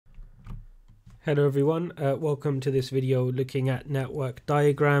Hello everyone, welcome to this video looking at network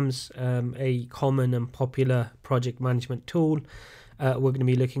diagrams, a common and popular project management tool. We're going to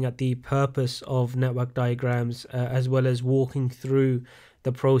be looking at the purpose of network diagrams as well as walking through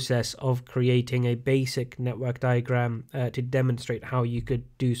the process of creating a basic network diagram to demonstrate how you could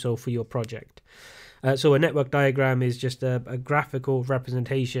do so for your project. So a network diagram is just a graphical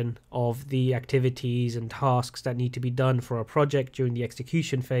representation of the activities and tasks that need to be done for a project during the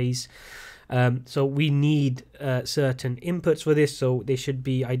execution phase. So we need certain inputs for this, so there should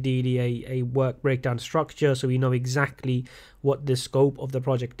be ideally a work breakdown structure so we know exactly what the scope of the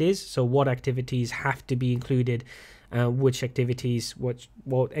project is, so what activities have to be included, which activities,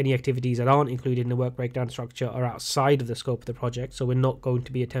 any activities that aren't included in the work breakdown structure are outside of the scope of the project, so we're not going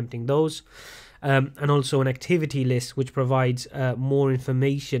to be attempting those. And also an activity list which provides more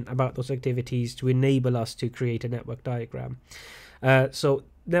information about those activities to enable us to create a network diagram. So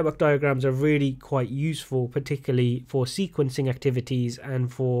network diagrams are really quite useful, particularly for sequencing activities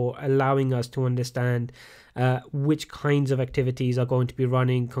and for allowing us to understand which kinds of activities are going to be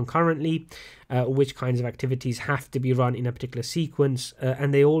running concurrently, which kinds of activities have to be run in a particular sequence,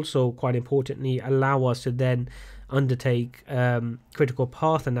 and they also, quite importantly, allow us to then undertake critical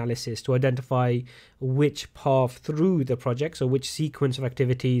path analysis to identify which path through the project, so which sequence of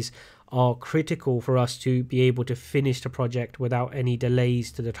activities are critical for us to be able to finish the project without any delays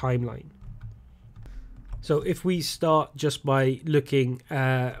to the timeline. So if we start just by looking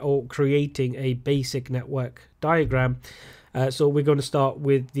or creating a basic network diagram, so we're going to start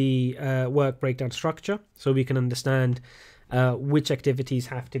with the work breakdown structure so we can understand which activities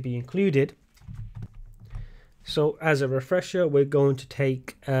have to be included. So as a refresher, we're going to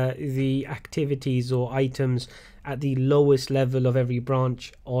take the activities or items at the lowest level of every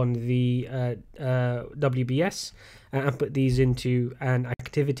branch on the WBS and put these into an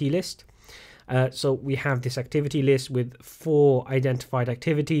activity list. So we have this activity list with 4 identified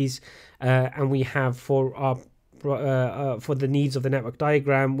activities, and we have for the needs of the network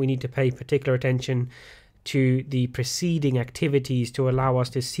diagram, we need to pay particular attention to the preceding activities to allow us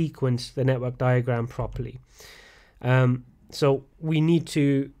to sequence the network diagram properly. So we need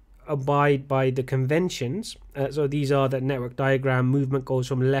to abide by the conventions. So these are that network diagram movement goes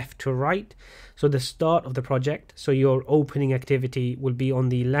from left to right. So the start of the project, so your opening activity will be on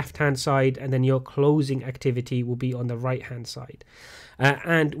the left hand side and then your closing activity will be on the right hand side.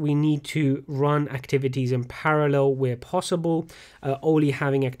 And we need to run activities in parallel where possible, only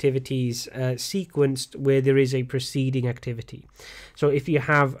having activities sequenced where there is a preceding activity. So if you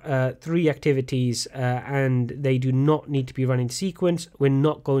have 3 activities and they do not need to be run in sequence, we're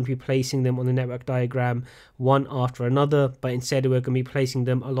not going to be placing them on the network diagram one after another, but instead we're going to be placing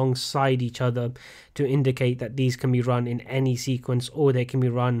them alongside each other to indicate that these can be run in any sequence or they can be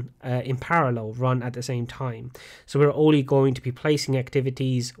run in parallel, run at the same time. So we're only going to be placing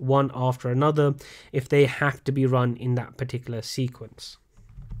activities one after another if they have to be run in that particular sequence.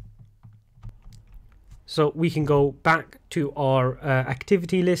 So we can go back to our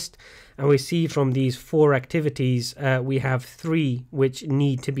activity list and we see from these 4 activities we have 3 which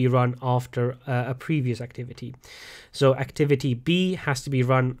need to be run after a previous activity. So activity B has to be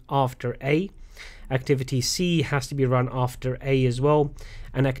run after A, activity C has to be run after A as well,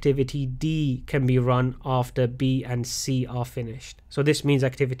 and activity D can be run after B and C are finished. So this means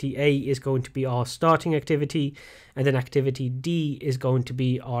activity A is going to be our starting activity and then activity D is going to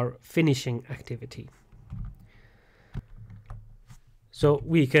be our finishing activity. So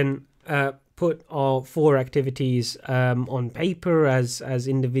we can put our 4 activities on paper as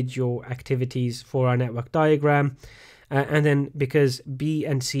individual activities for our network diagram. And then because B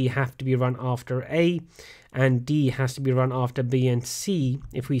and C have to be run after A and D has to be run after B and C,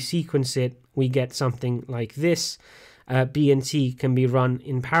 if we sequence it, we get something like this. B and C can be run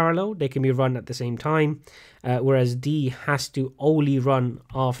in parallel, they can be run at the same time, whereas D has to only run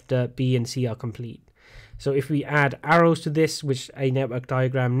after B and C are complete. So if we add arrows to this, which a network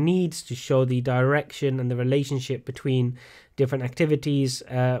diagram needs to show the direction and the relationship between different activities,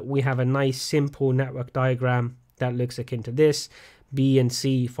 we have a nice simple network diagram that looks akin to this: B and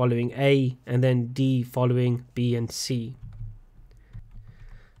C following A and then D following B and C.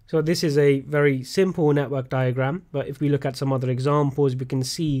 So this is a very simple network diagram, but if we look at some other examples, we can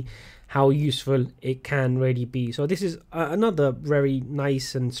see how useful it can really be. So this is another very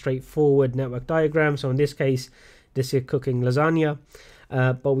nice and straightforward network diagram. So in this case, this is cooking lasagna.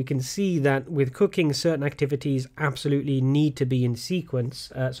 But we can see that with cooking, certain activities absolutely need to be in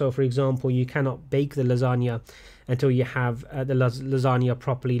sequence. So for example, you cannot bake the lasagna until you have the lasagna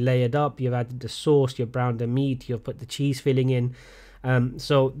properly layered up. You've added the sauce, you've browned the meat, you've put the cheese filling in.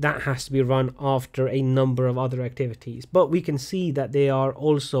 So that has to be run after a number of other activities. But we can see that there are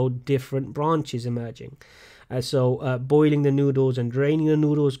also different branches emerging. So boiling the noodles and draining the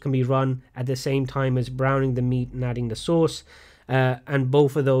noodles can be run at the same time as browning the meat and adding the sauce. And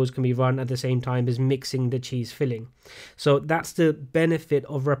both of those can be run at the same time as mixing the cheese filling. So that's the benefit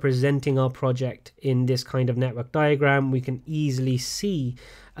of representing our project in this kind of network diagram. We can easily see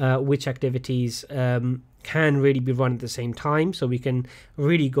which activities can really be run at the same time. So we can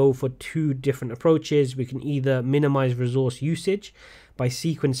really go for two different approaches. We can either minimize resource usage by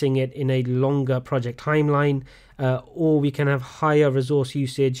sequencing it in a longer project timeline, or we can have higher resource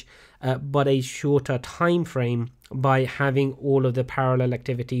usage but a shorter time frame by having all of the parallel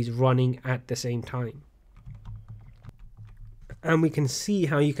activities running at the same time. And we can see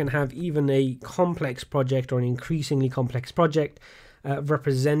how you can have even a complex project or an increasingly complex project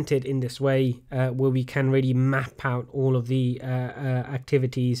represented in this way, where we can really map out all of the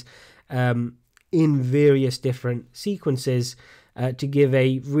activities in various different sequences to give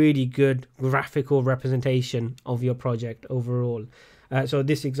a really good graphical representation of your project overall. So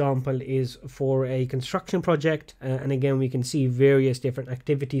this example is for a construction project, and again we can see various different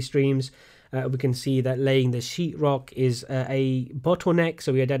activity streams. We can see that laying the sheetrock is a bottleneck,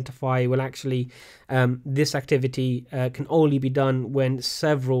 so we identify, well, actually this activity can only be done when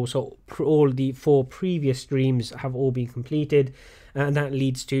all the 4 previous streams have all been completed, and that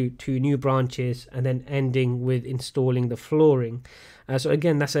leads to 2 new branches, and then ending with installing the flooring. So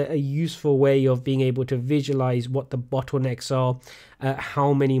again, that's a useful way of being able to visualize what the bottlenecks are,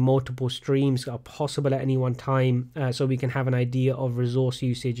 how many multiple streams are possible at any one time, so we can have an idea of resource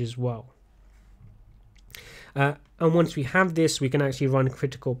usage as well. And once we have this, we can actually run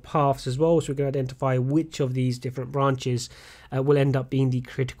critical paths as well, so we can identify which of these different branches will end up being the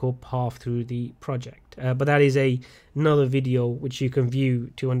critical path through the project. But that is another video which you can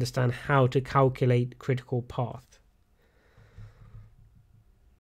view to understand how to calculate critical path.